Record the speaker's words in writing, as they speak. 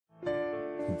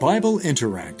Bible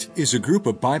Interact is a group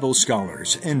of Bible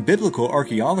scholars and biblical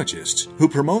archaeologists who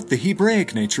promote the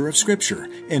Hebraic nature of Scripture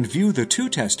and view the two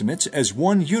Testaments as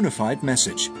one unified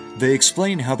message. They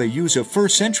explain how they use a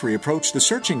first-century approach to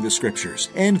searching the Scriptures,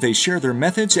 and they share their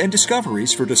methods and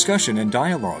discoveries for discussion and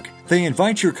dialogue. They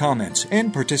invite your comments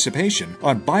and participation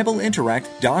on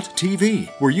BibleInteract.tv,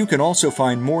 where you can also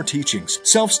find more teachings,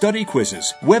 self-study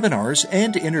quizzes, webinars,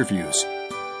 and interviews.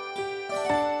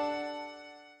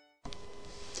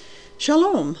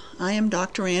 Shalom, I am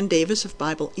Dr. Ann Davis of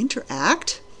Bible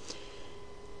Interact.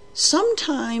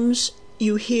 Sometimes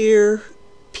you hear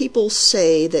people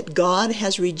say that God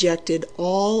has rejected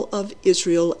all of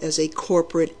Israel as a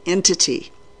corporate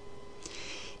entity.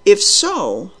 If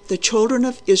so, the children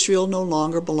of Israel no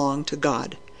longer belong to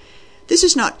God. This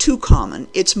is not too common.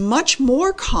 It's much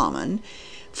more common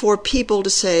for people to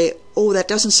say, oh, that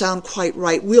doesn't sound quite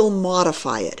right, we'll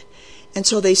modify it. And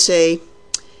so they say,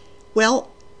 well,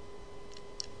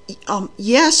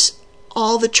 yes,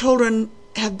 all the children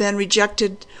have been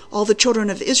rejected, all the children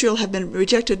of Israel have been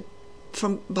rejected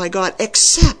by God,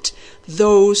 except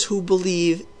those who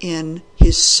believe in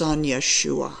His Son,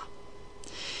 Yeshua.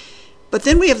 But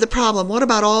then we have the problem, what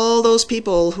about all those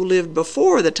people who lived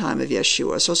before the time of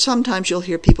Yeshua? So sometimes you'll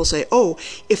hear people say, oh,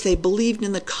 if they believed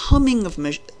in the coming of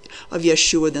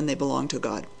Yeshua, then they belong to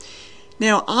God.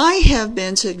 Now, I have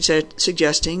been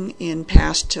suggesting in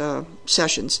past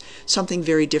sessions something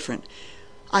very different.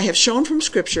 I have shown from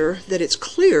Scripture that it's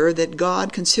clear that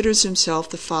God considers Himself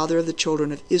the Father of the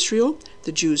children of Israel.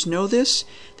 The Jews know this.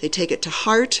 They take it to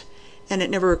heart, and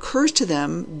it never occurs to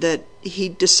them that He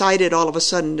decided all of a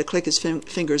sudden to click His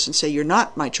fingers and say, you're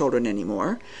not my children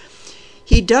anymore.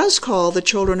 He does call the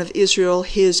children of Israel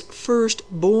His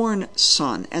firstborn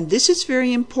son, and this is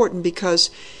very important because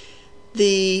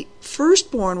the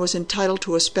firstborn was entitled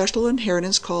to a special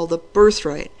inheritance called the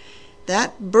birthright.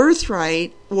 That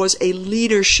birthright was a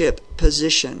leadership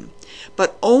position,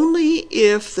 but only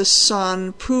if the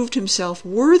son proved himself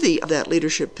worthy of that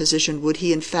leadership position would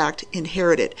he in fact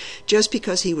inherit it. Just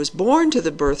because he was born to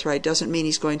the birthright doesn't mean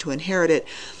he's going to inherit it,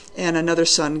 and another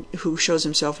son who shows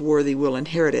himself worthy will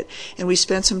inherit it. And we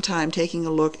spent some time taking a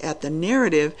look at the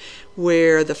narrative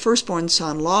where the firstborn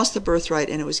son lost the birthright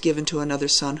and it was given to another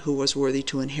son who was worthy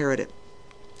to inherit it.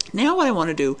 Now what I want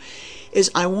to do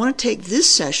is I want to take this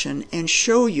session and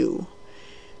show you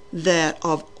that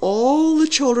of all the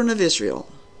children of Israel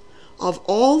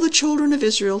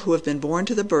who have been born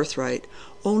to the birthright,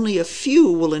 only a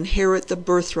few will inherit the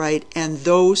birthright, and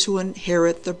those who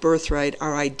inherit the birthright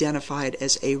are identified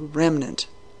as a remnant.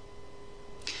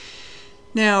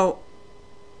 Now,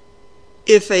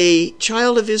 if a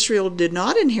child of Israel did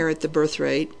not inherit the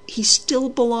birthright, he still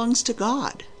belongs to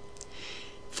God.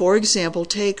 For example,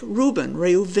 take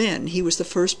Reuben. He was the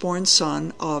firstborn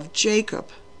son of Jacob.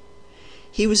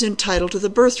 He was entitled to the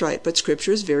birthright, but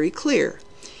Scripture is very clear.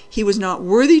 He was not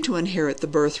worthy to inherit the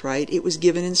birthright. It was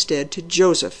given instead to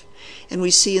Joseph. And we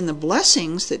see in the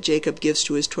blessings that Jacob gives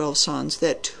to his 12 sons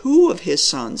that 2 of his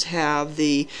sons have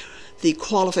the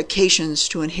qualifications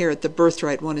to inherit the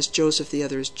birthright. One is Joseph, the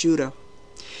other is Judah.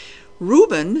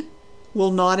 Reuben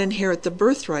will not inherit the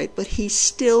birthright, but he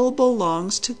still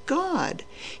belongs to God.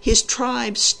 His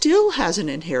tribe still has an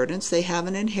inheritance. They have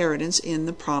an inheritance in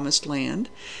the promised land.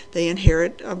 They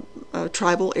inherit a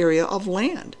tribal area of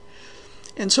land.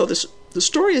 And so the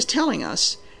story is telling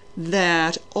us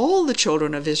that all the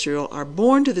children of Israel are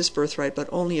born to this birthright, but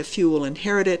only a few will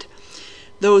inherit it.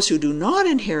 Those who do not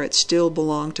inherit still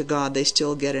belong to God. They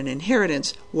still get an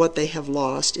inheritance. What they have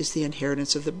lost is the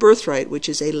inheritance of the birthright, which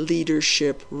is a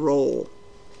leadership role.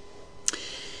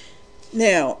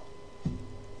 Now,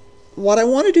 what I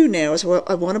want to do now is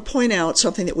I want to point out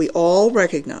something that we all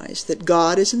recognize, that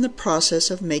God is in the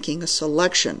process of making a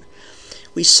selection.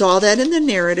 We saw that in the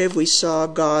narrative. We saw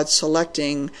God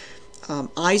selecting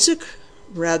Isaac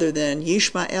rather than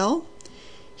Ishmael.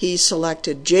 He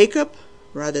selected Jacob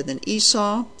rather than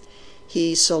Esau.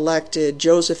 He selected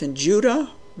Joseph and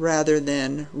Judah rather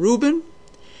than Reuben.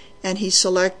 And he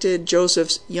selected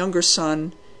Joseph's younger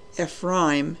son,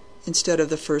 Ephraim, instead of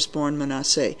the firstborn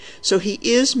Manasseh. So he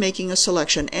is making a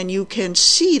selection, and you can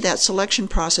see that selection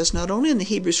process not only in the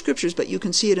Hebrew Scriptures, but you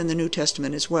can see it in the New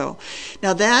Testament as well.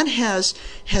 Now that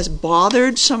has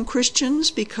bothered some Christians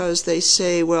because they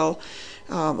say, well,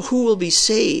 who will be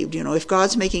saved? You know, if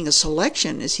God's making a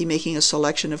selection, is He making a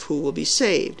selection of who will be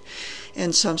saved?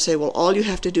 And some say, well, all you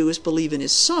have to do is believe in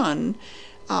His Son,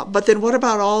 But then what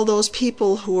about all those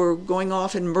people who are going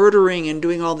off and murdering and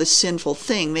doing all this sinful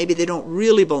thing? Maybe they don't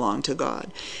really belong to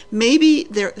God. Maybe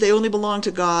they only belong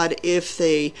to God if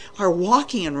they are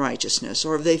walking in righteousness,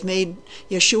 or if they've made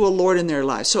Yeshua Lord in their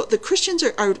lives. So the Christians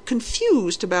are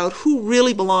confused about who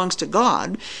really belongs to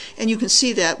God, and you can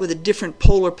see that with the different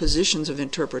polar positions of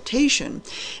interpretation.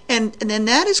 And then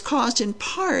that is caused in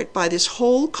part by this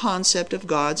whole concept of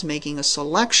God's making a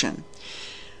selection.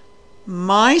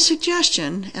 My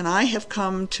suggestion, and I have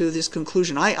come to this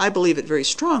conclusion, I believe it very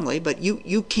strongly, but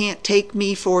you can't take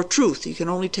me for truth. You can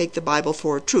only take the Bible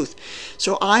for truth.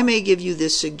 So I may give you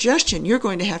this suggestion. You're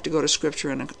going to have to go to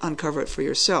Scripture and uncover it for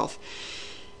yourself.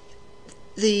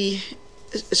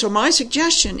 So my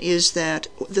suggestion is that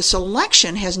the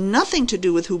selection has nothing to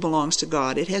do with who belongs to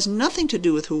God. It has nothing to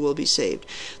do with who will be saved.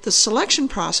 The selection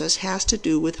process has to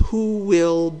do with who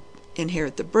will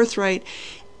inherit the birthright.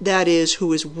 That is,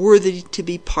 who is worthy to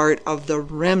be part of the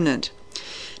remnant.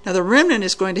 Now, the remnant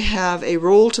is going to have a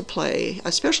role to play,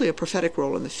 especially a prophetic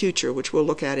role in the future, which we'll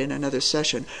look at in another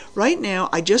session. Right now,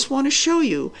 I just want to show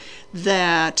you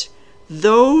that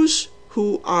those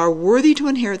who are worthy to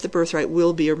inherit the birthright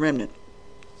will be a remnant.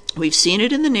 We've seen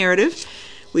it in the narrative.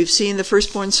 We've seen the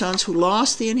firstborn sons who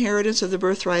lost the inheritance of the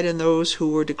birthright and those who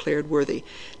were declared worthy.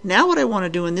 Now what I want to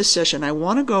do in this session, I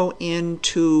want to go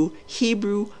into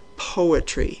Hebrew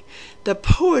poetry. The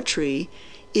poetry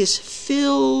is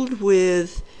filled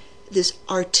with this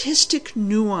artistic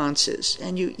nuances,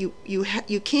 and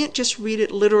you can't just read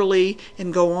it literally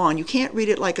and go on. You can't read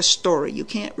it like a story. You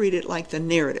can't read it like the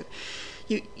narrative.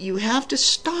 You have to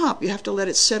stop. You have to let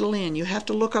it settle in. You have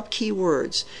to look up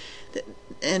keywords.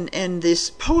 And this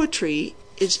poetry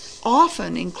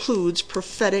often includes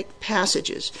prophetic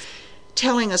passages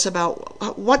telling us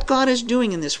about what God is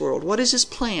doing in this world. What is His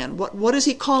plan? What is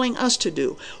He calling us to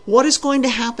do? What is going to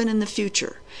happen in the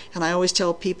future? And I always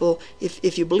tell people,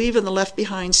 if you believe in the Left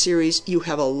Behind series, you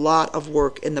have a lot of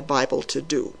work in the Bible to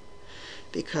do.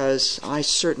 Because I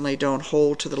certainly don't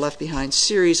hold to the Left Behind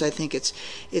series. I think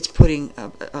it's putting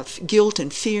guilt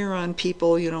and fear on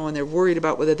people, and they're worried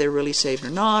about whether they're really saved or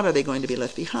not. Are they going to be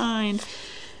left behind?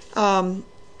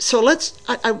 So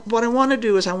what I want to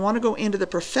do is I want to go into the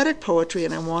prophetic poetry,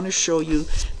 and I want to show you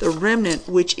the remnant,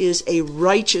 which is a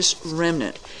righteous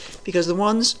remnant. Because the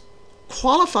ones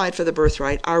qualified for the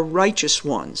birthright are righteous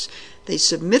ones. They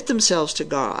submit themselves to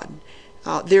God.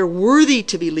 They're worthy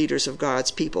to be leaders of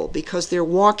God's people because they're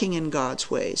walking in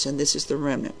God's ways, and this is the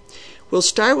remnant. We'll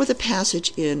start with a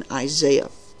passage in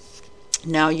Isaiah.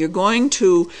 Now, you're going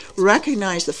to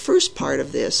recognize the first part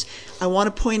of this. I want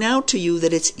to point out to you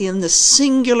that it's in the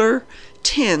singular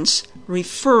tense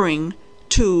referring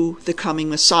to the coming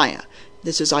Messiah.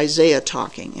 This is Isaiah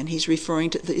talking, and he's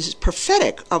referring to, this is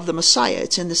prophetic of the Messiah.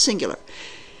 It's in the singular.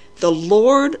 The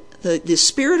Lord, the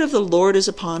Spirit of the Lord is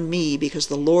upon me, because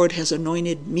the Lord has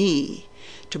anointed me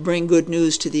to bring good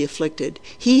news to the afflicted.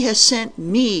 He has sent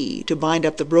me to bind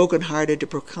up the brokenhearted, to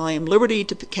proclaim liberty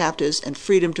to captives and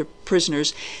freedom to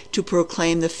prisoners, to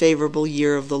proclaim the favorable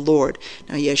year of the Lord.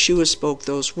 Now, Yeshua spoke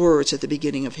those words at the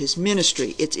beginning of his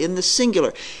ministry. It's in the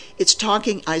singular.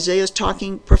 Isaiah's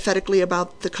talking prophetically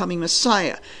about the coming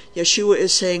Messiah. Yeshua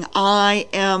is saying, I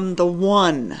am the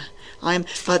one.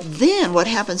 But then what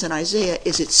happens in Isaiah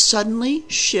is it suddenly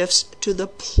shifts to the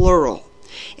plural.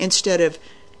 Instead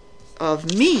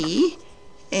of me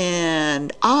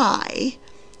and I,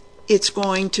 it's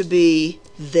going to be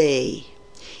they.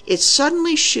 It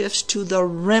suddenly shifts to the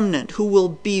remnant who will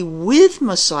be with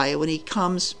Messiah when he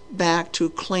comes back to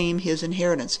claim his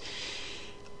inheritance.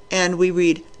 And we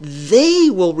read, they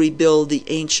will rebuild the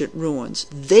ancient ruins.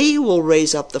 They will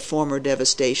raise up the former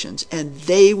devastations, and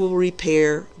they will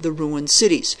repair the ruined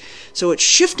cities. So it's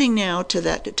shifting now to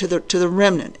the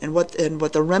remnant, and what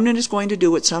the remnant is going to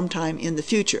do at some time in the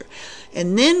future.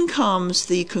 And then comes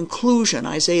the conclusion,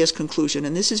 Isaiah's conclusion,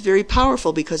 and this is very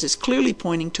powerful because it's clearly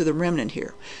pointing to the remnant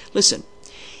here. Listen,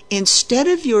 instead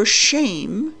of your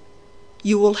shame,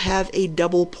 you will have a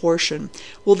double portion.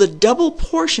 Well, the double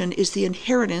portion is the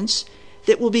inheritance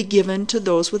that will be given to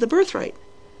those with a birthright.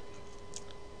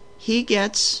 He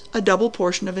gets a double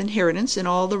portion of inheritance, and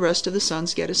all the rest of the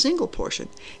sons get a single portion.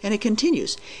 And it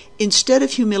continues. Instead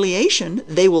of humiliation,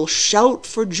 they will shout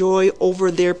for joy over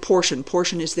their portion.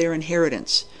 Portion is their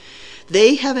inheritance.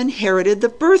 They have inherited the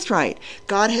birthright.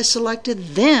 God has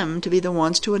selected them to be the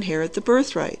ones to inherit the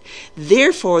birthright.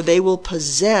 Therefore, they will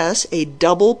possess a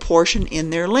double portion in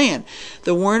their land.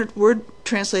 The word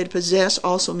translated possess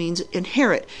also means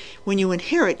inherit. When you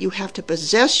inherit, you have to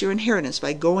possess your inheritance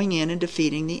by going in and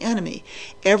defeating the enemy.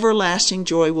 Everlasting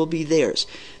joy will be theirs.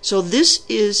 So this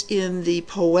is in the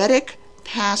poetic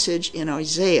passage in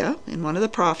Isaiah, in one of the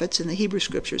prophets in the Hebrew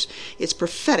Scriptures. It's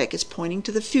prophetic. It's pointing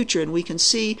to the future, and we can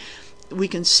see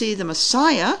the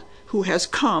Messiah who has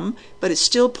come, but it's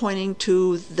still pointing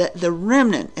to the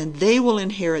remnant, and they will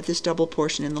inherit this double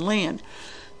portion in the land.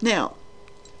 Now,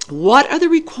 what are the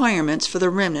requirements for the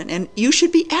remnant? And you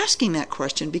should be asking that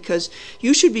question, because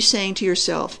you should be saying to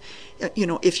yourself,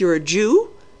 if you're a Jew,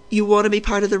 you want to be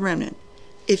part of the remnant.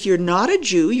 If you're not a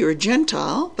Jew, you're a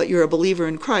Gentile, but you're a believer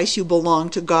in Christ, you belong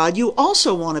to God, you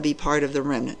also want to be part of the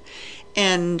remnant.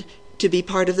 And to be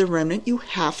part of the remnant, you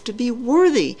have to be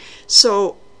worthy.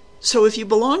 So if you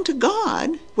belong to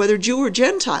God, whether Jew or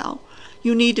Gentile,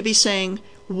 you need to be saying,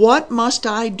 "What must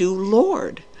I do,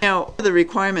 Lord?" Now, the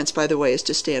requirements, by the way, is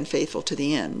to stand faithful to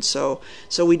the end. So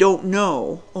we don't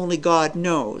know, only God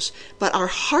knows. But our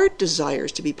heart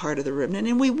desires to be part of the remnant,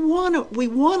 and we want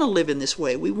to live in this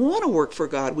way. We want to work for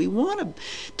God. We want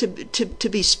to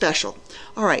be special.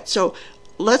 All right, so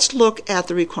let's look at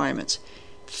the requirements.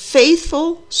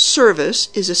 Faithful service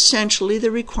is essentially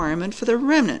the requirement for the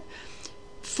remnant.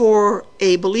 For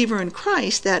a believer in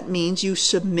Christ, that means you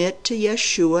submit to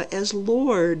Yeshua as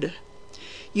Lord.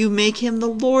 You make him the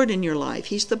Lord in your life.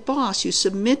 He's the boss. You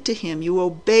submit to him. You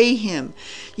obey him.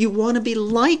 You want to be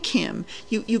like him.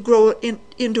 You grow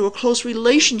into a close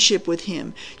relationship with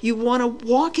him. You want to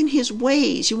walk in his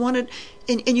ways. You want to,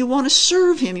 and you want to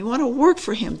serve him. You want to work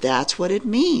for him. That's what it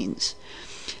means.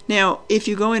 Now, if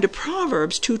you go into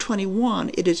Proverbs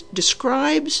 2:21, it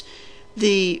describes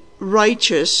the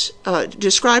righteous,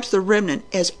 describes the remnant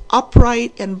as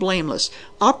upright and blameless.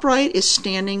 Upright is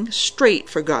standing straight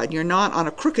for God. You're not on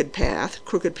a crooked path.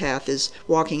 Crooked path is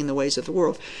walking in the ways of the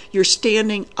world. You're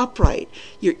standing upright.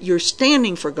 You're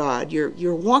standing for God.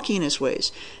 You're walking in his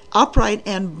ways. Upright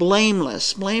and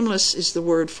blameless. Blameless is the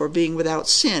word for being without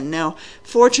sin. Now,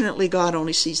 fortunately, God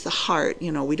only sees the heart.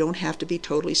 We don't have to be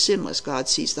totally sinless. God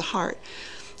sees the heart.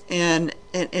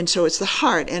 And so it's the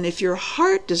heart. And if your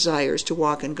heart desires to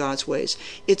walk in God's ways,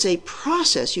 it's a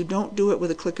process. You don't do it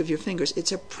with a click of your fingers.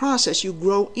 It's a process. You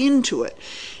grow into it,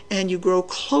 and you grow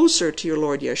closer to your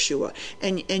Lord Yeshua,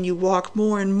 and you walk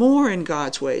more and more in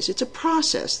God's ways. It's a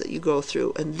process that you go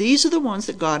through, and these are the ones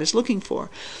that God is looking for.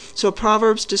 So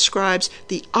Proverbs describes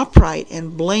the upright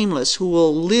and blameless who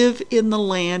will live in the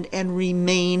land and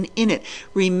remain in it.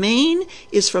 Remain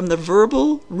is from the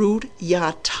verbal root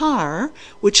yatar,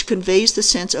 which conveys the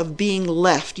sense of being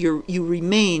left. You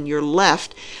remain, you're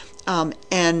left,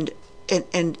 and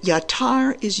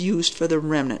yatar is used for the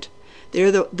remnant.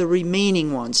 They're the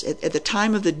remaining ones. At the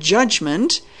time of the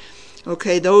judgment,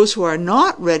 okay, those who are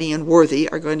not ready and worthy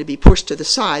are going to be pushed to the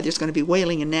side. There's going to be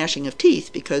wailing and gnashing of teeth,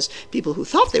 because people who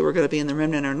thought they were going to be in the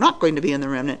remnant are not going to be in the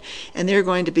remnant, and they're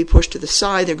going to be pushed to the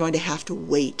side. They're going to have to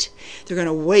wait. They're going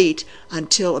to wait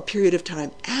until a period of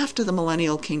time after the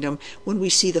millennial kingdom, when we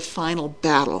see the final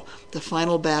battle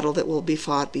that will be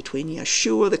fought between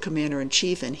Yeshua, the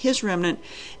commander-in-chief, and his remnant,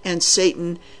 and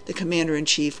Satan, the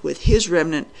commander-in-chief, with his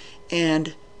remnant,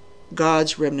 and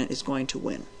God's remnant is going to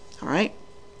win. All right?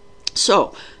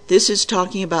 So, this is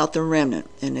talking about the remnant,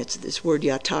 and it's this word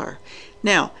yatar.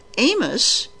 Now,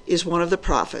 Amos is one of the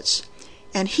prophets,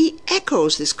 and he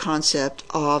echoes this concept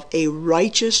of a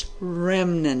righteous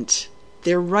remnant.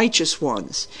 They're righteous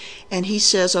ones. And he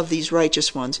says of these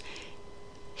righteous ones,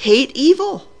 hate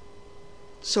evil.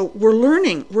 So we're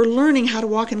learning how to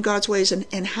walk in God's ways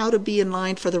and how to be in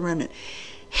line for the remnant.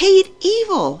 Hate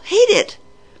evil. Hate it.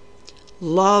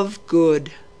 Love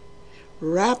good.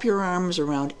 Wrap your arms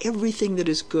around everything that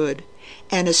is good,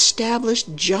 and establish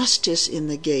justice in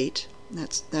the gate.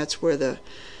 That's where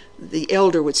the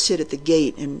elder would sit at the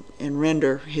gate and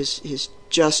render his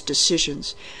just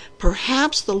decisions.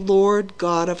 Perhaps the Lord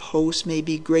God of hosts may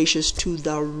be gracious to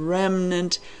the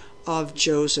remnant of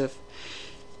Joseph.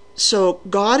 So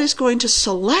God is going to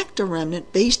select a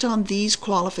remnant based on these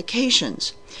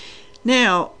qualifications.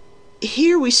 Now,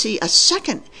 here we see a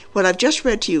second, what I've just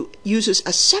read to you uses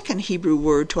a second Hebrew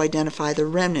word to identify the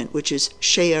remnant, which is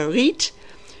she'arit,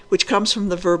 which comes from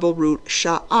the verbal root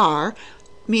sha'ar,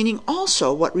 meaning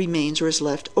also what remains or is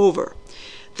left over.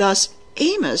 Thus,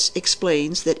 Amos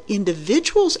explains that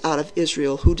individuals out of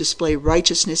Israel who display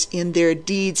righteousness in their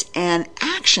deeds and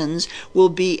actions will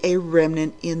be a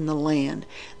remnant in the land.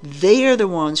 They are the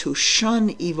ones who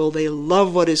shun evil, they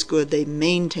love what is good, they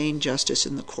maintain justice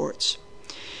in the courts.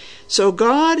 So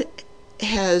God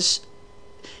has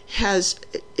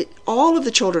all of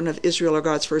the children of Israel are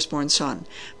God's firstborn son,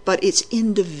 but it's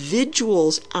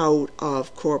individuals out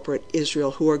of corporate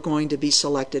Israel who are going to be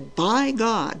selected by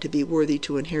God to be worthy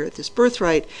to inherit this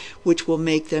birthright, which will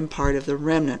make them part of the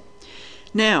remnant.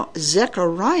 Now,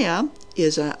 Zechariah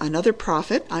is another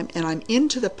prophet, and I'm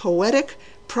into the poetic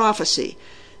prophecy,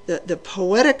 the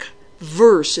poetic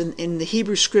verse in the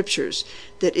Hebrew Scriptures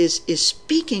that is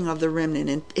speaking of the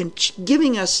remnant and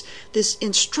giving us this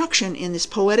instruction in this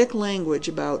poetic language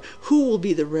about who will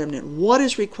be the remnant, what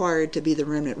is required to be the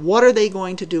remnant, what are they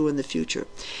going to do in the future.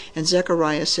 And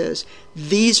Zechariah says,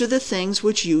 these are the things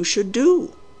which you should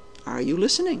do. Are you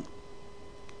listening?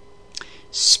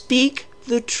 Speak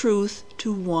the truth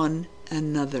to one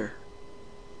another.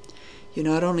 You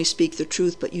not only speak the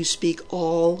truth, but you speak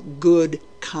all good,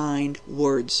 kind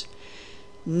words.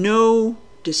 No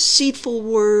deceitful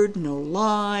word, no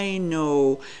lie,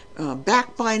 no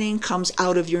backbiting comes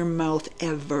out of your mouth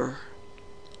ever.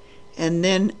 And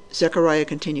then Zechariah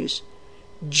continues,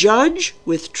 judge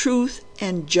with truth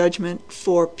and judgment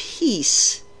for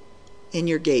peace in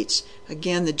your gates.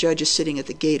 Again, the judge is sitting at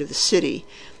the gate of the city.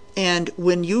 And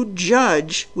when you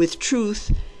judge with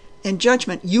truth and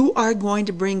judgment, you are going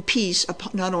to bring peace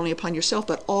not only upon yourself,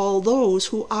 but all those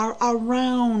who are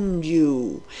around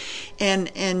you.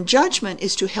 And judgment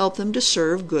is to help them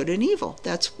discern good and evil.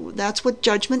 That's what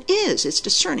judgment is. It's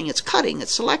discerning, it's cutting,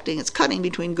 it's selecting, it's cutting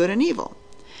between good and evil.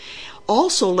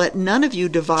 Also, let none of you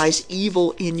devise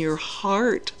evil in your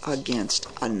heart against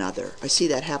another. I see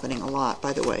that happening a lot,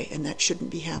 by the way, and that shouldn't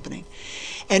be happening.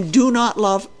 And do not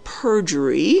love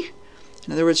perjury.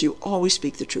 In other words, you always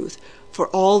speak the truth. For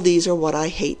all these are what I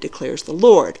hate, declares the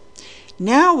Lord.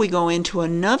 Now we go into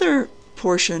another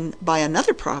portion by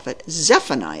another prophet,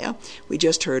 Zephaniah. We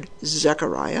just heard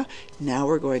Zechariah. Now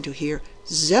we're going to hear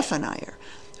Zephaniah,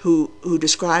 who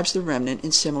describes the remnant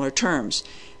in similar terms,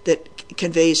 that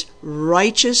conveys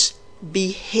righteous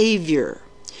behavior.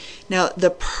 Now,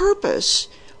 the purpose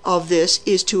of this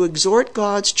is to exhort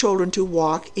God's children to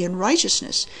walk in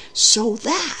righteousness, so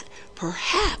that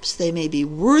perhaps they may be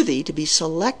worthy to be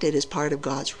selected as part of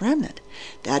God's remnant.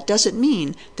 That doesn't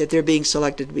mean that they're being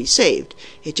selected to be saved.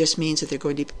 It just means that they're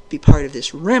going to be part of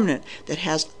this remnant that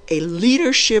has a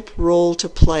leadership role to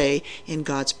play in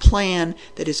God's plan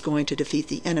that is going to defeat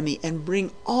the enemy and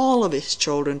bring all of his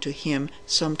children to him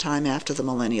sometime after the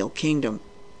millennial kingdom.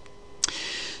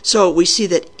 So we see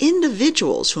that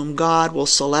individuals whom God will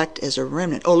select as a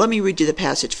remnant. Oh, let me read you the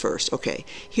passage first. Okay,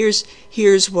 here's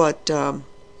what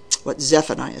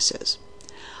Zephaniah says.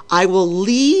 I will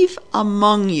leave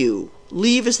among you,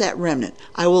 leave is that remnant,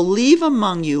 I will leave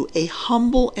among you a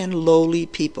humble and lowly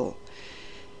people.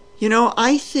 You know,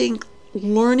 I think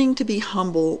learning to be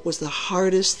humble was the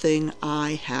hardest thing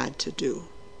I had to do.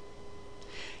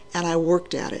 And I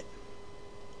worked at it.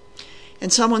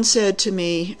 And someone said to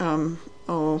me,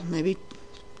 maybe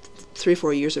 3 or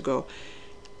 4 years ago,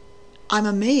 I'm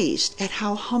amazed at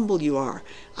how humble you are.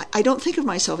 I don't think of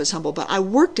myself as humble, but I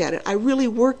worked at it. I really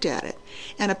worked at it.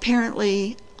 And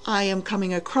apparently I am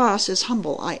coming across as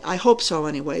humble. I hope so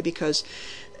anyway, because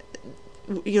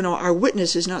you know, our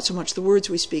witness is not so much the words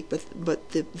we speak,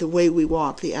 but the way we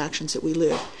walk, the actions that we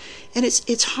live. And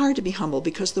it's hard to be humble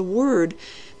because the word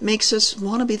makes us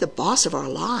want to be the boss of our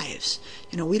lives.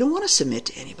 You know, we don't want to submit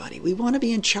to anybody. We want to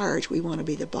be in charge. We want to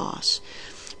be the boss.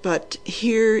 But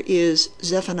here is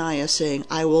Zephaniah saying,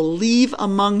 I will leave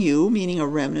among you, meaning a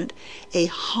remnant, a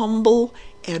humble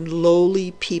and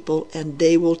lowly people, and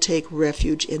they will take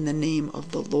refuge in the name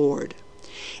of the Lord.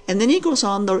 And then he goes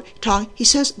on, he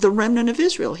says the remnant of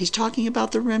Israel. He's talking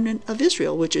about the remnant of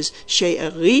Israel, which is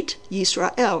She'erit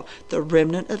Yisrael, the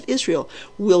remnant of Israel,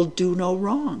 will do no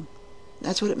wrong.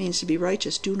 That's what it means to be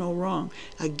righteous, do no wrong.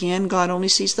 Again, God only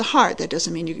sees the heart. That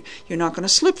doesn't mean you're not going to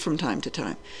slip from time to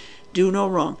time. Do no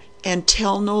wrong, and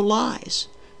tell no lies,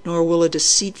 nor will a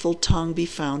deceitful tongue be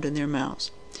found in their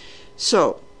mouths.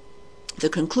 So, the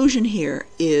conclusion here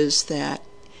is that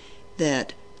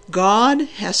God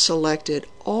has selected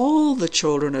all the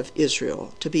children of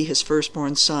Israel to be his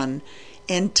firstborn son,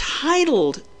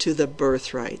 entitled to the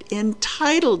birthright,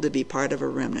 entitled to be part of a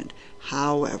remnant.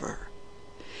 However,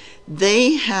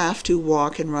 they have to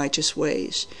walk in righteous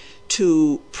ways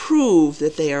to prove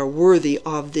that they are worthy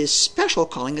of this special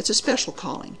calling. It's a special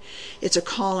calling. It's a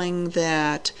calling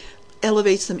that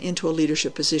elevates them into a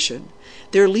leadership position.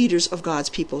 They're leaders of God's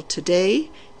people today,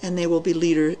 and they will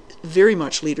be very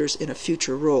much leaders in a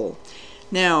future role.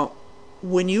 Now,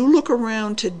 when you look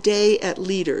around today at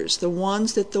leaders, the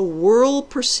ones that the world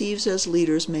perceives as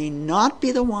leaders may not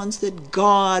be the ones that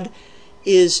God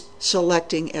is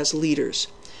selecting as leaders.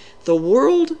 The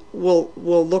world will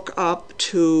look up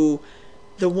to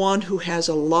the one who has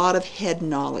a lot of head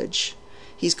knowledge.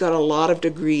 He's got a lot of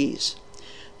degrees.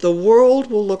 The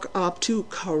world will look up to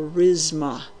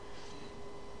charisma,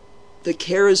 the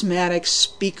charismatic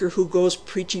speaker who goes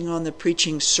preaching on the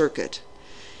preaching circuit.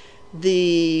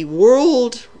 The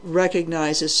world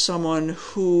recognizes someone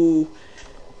who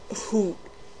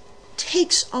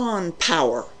takes on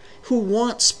power, who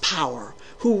wants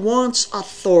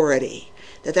authority,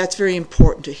 that's very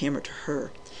important to him or to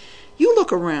her. You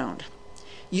look around,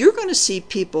 you're going to see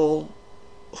people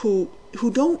who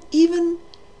don't even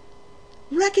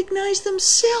recognize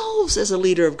themselves as a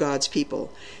leader of God's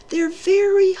people. They're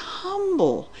very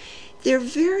humble. They're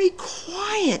very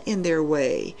quiet in their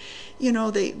way.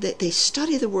 They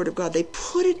study the Word of God. They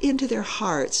put it into their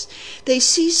hearts. They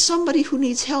see somebody who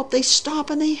needs help. They stop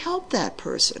and they help that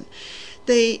person.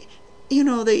 They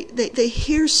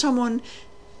hear someone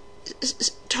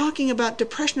talking about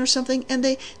depression or something, and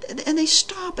they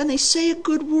stop and they say a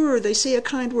good word. They say a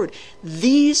kind word.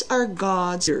 These are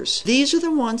God's ears. These are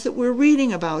the ones that we're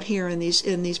reading about here in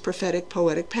these prophetic,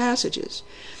 poetic passages.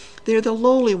 They're the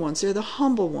lowly ones. They're the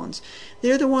humble ones.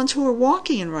 They're the ones who are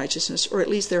walking in righteousness, or at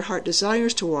least their heart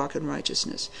desires to walk in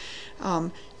righteousness.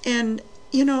 It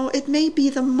may be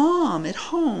the mom at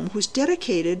home who's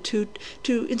dedicated to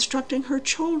instructing her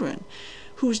children,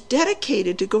 who's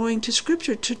dedicated to going to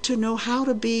Scripture to know how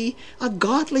to be a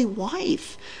godly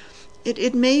wife.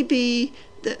 It may be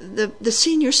the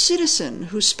senior citizen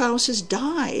whose spouse has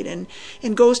died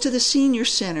and goes to the senior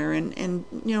center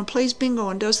and plays bingo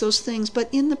and does those things, but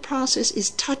in the process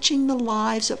is touching the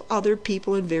lives of other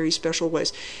people in very special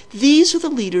ways. These are the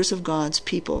leaders of God's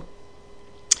people.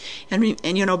 And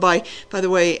by the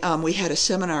way, we had a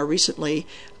seminar recently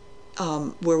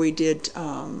where we did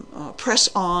press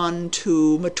on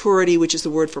to maturity, which is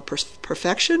the word for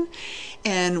perfection.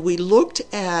 And we looked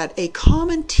at a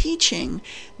common teaching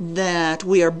that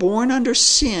we are born under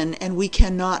sin and we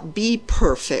cannot be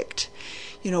perfect.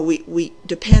 We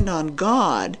depend on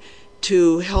God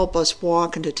to help us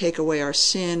walk and to take away our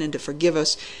sin and to forgive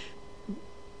us.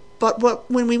 But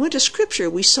when we went to Scripture,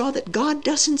 we saw that God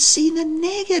doesn't see the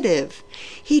negative.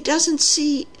 He doesn't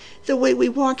see the way we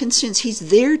walk in sins.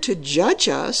 He's there to judge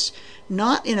us,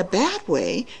 not in a bad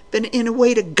way, but in a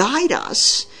way to guide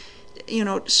us,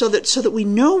 so that we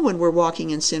know when we're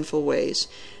walking in sinful ways.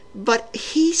 But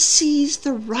He sees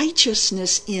the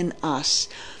righteousness in us.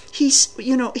 He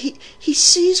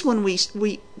sees when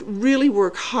we really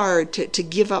work hard to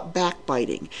give up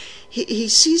backbiting. He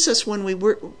sees us when we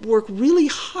work really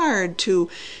hard to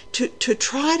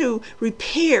try to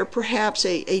repair perhaps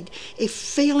a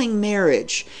failing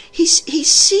marriage. He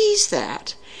sees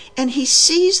that, and he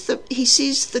sees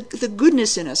the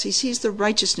goodness in us. He sees the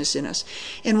righteousness in us.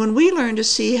 And when we learn to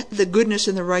see the goodness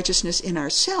and the righteousness in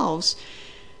ourselves,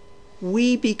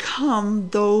 we become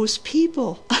those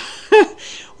people.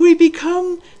 We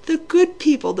become the good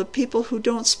people, the people who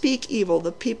don't speak evil,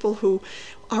 the people who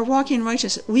are walking in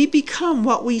righteousness. We become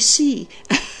what we see.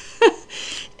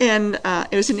 And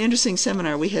it was an interesting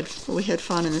seminar. We had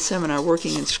fun in the seminar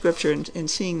working in Scripture and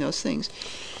seeing those things.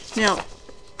 Now,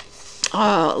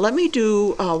 let me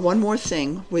do one more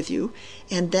thing with you,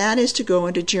 and that is to go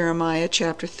into Jeremiah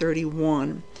chapter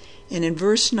 31. And in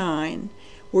verse 9,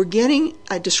 we're getting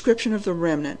a description of the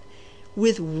remnant.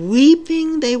 With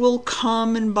weeping they will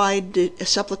come, and by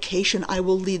supplication I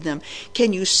will lead them.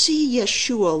 Can you see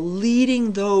Yeshua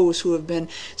leading those who have been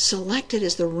selected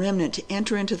as the remnant to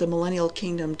enter into the millennial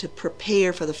kingdom, to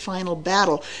prepare for the final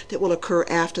battle that will occur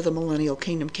after the millennial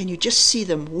kingdom? Can you just see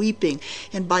them weeping?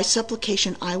 And by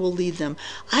supplication I will lead them.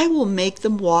 I will make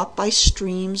them walk by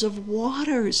streams of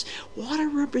waters. Water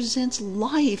represents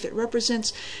life. It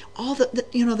represents all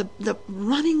the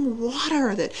running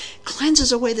water that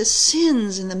cleanses away the sin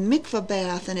in the mikvah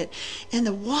bath, and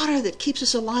the water that keeps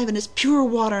us alive, and it's pure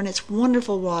water and it's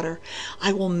wonderful water.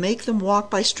 I will make them walk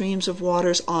by streams of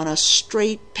waters on a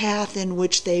straight path in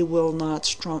which they will not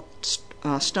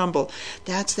stumble.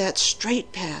 That's that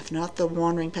straight path, not the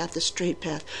wandering path, the straight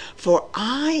path. For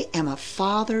I am a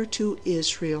father to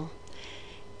Israel.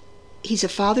 He's a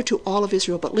father to all of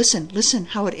Israel, but listen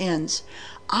how it ends.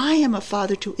 I am a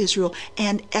father to Israel,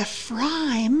 and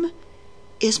Ephraim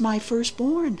is my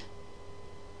firstborn.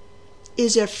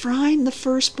 Is Ephraim the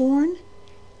firstborn?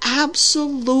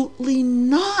 Absolutely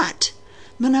not.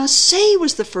 Manasseh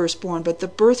was the firstborn, but the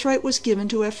birthright was given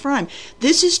to Ephraim.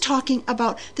 This is pointing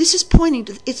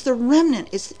to, it's the remnant,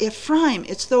 it's Ephraim,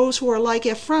 it's those who are like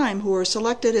Ephraim, who are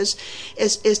selected as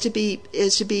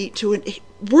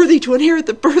worthy to inherit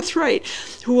the birthright,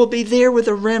 who will be there with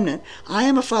the remnant. I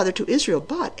am a father to Israel,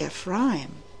 but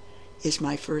Ephraim is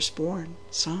my firstborn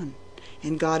son.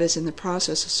 And God is in the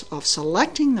process of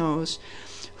selecting those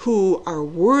who are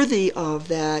worthy of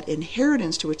that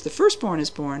inheritance to which the firstborn is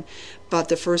born, but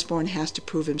the firstborn has to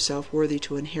prove himself worthy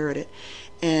to inherit it.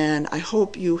 And I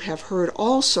hope you have heard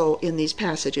also in these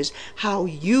passages how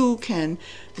you can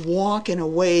walk in a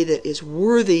way that is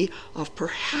worthy of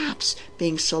perhaps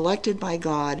being selected by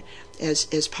God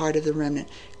as part of the remnant.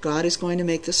 God is going to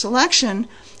make the selection,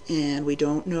 and we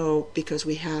don't know because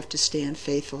we have to stand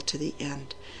faithful to the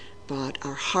end. But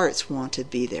our hearts want to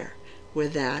be there.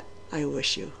 With that, I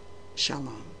wish you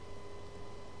shalom.